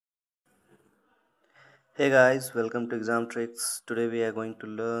Hey guys, welcome to Exam Tricks. Today we are going to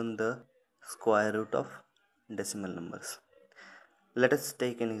learn the square root of decimal numbers. Let us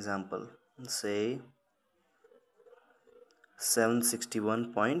take an example. Say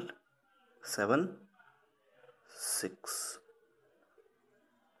 761.76.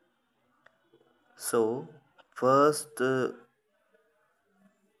 So first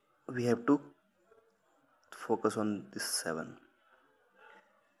we have to focus on this 7.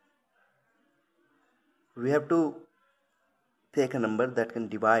 We have to take a number that can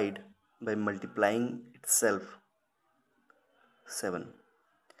divide by multiplying itself 7.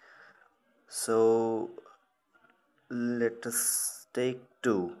 So let us take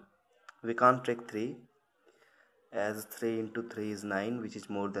 2. We can't take 3 as 3 into 3 is 9, which is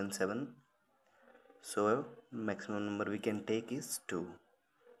more than 7. So maximum number we can take is 2.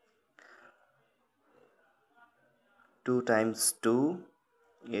 2 times 2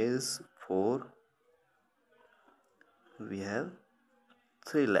 is 4. We have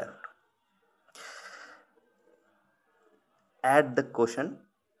 3 left. Add the quotient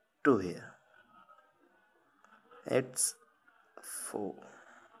 2 here. It's 4.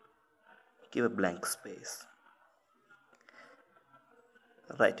 Give a blank space.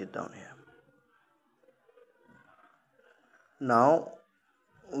 Write it down here. Now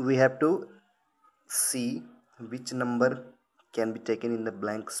we have to see which number can be taken in the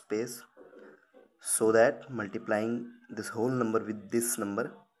blank space, so that multiplying this whole number with this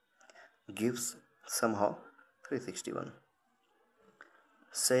number gives somehow 361.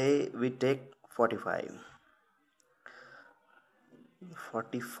 Say we take 45.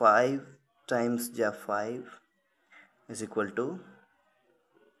 45 times 5 is equal to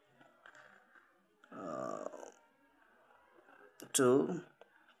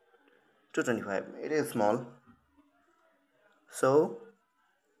 225. It is small, so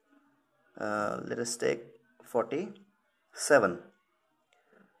let us take 47.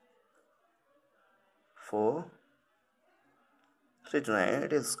 4 3 to 9.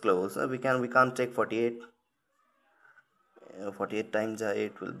 It is close. We can't take 48. 48 times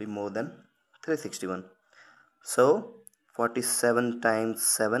 8 will be more than 361. So 47 times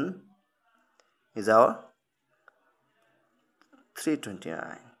 7 is our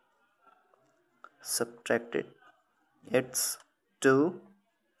 329. Subtract it. It's 2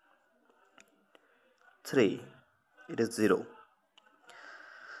 3. It is 0.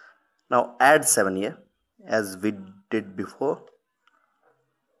 Now add 7 here as we did before.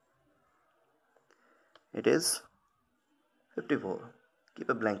 It is 54. Keep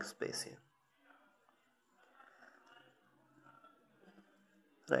a blank space here.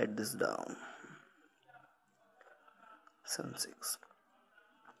 Write this down. 76.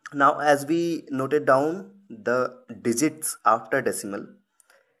 Now as we noted down the digits after decimal,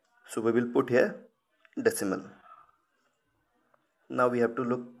 so we will put here decimal. Now we have to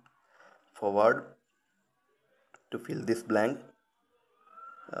look forward to fill this blank.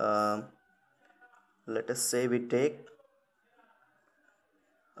 Let us say we take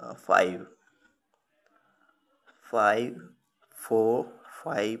 5. 5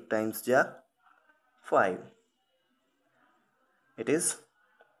 times 5. It is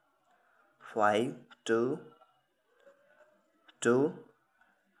 5 2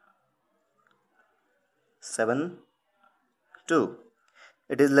 7 2.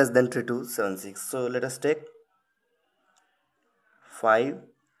 It is less than 3276. So let us take 5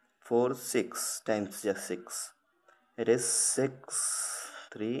 4 6 times 6. It is 6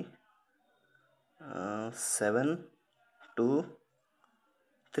 3 7 2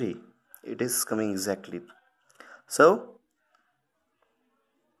 3. It is coming exactly. So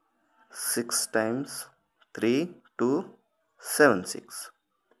 6 times 3 2 7 6.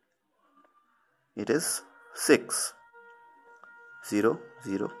 It is 6 0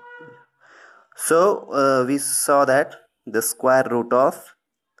 0. So we saw that the square root of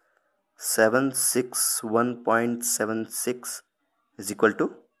 761.76 is equal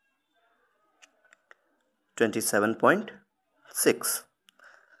to 27.6.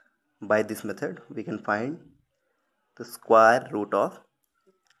 By this method we can find the square root of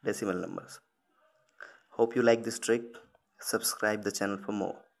decimal numbers. Hope you like this trick. Subscribe the channel for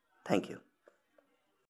more. Thank you.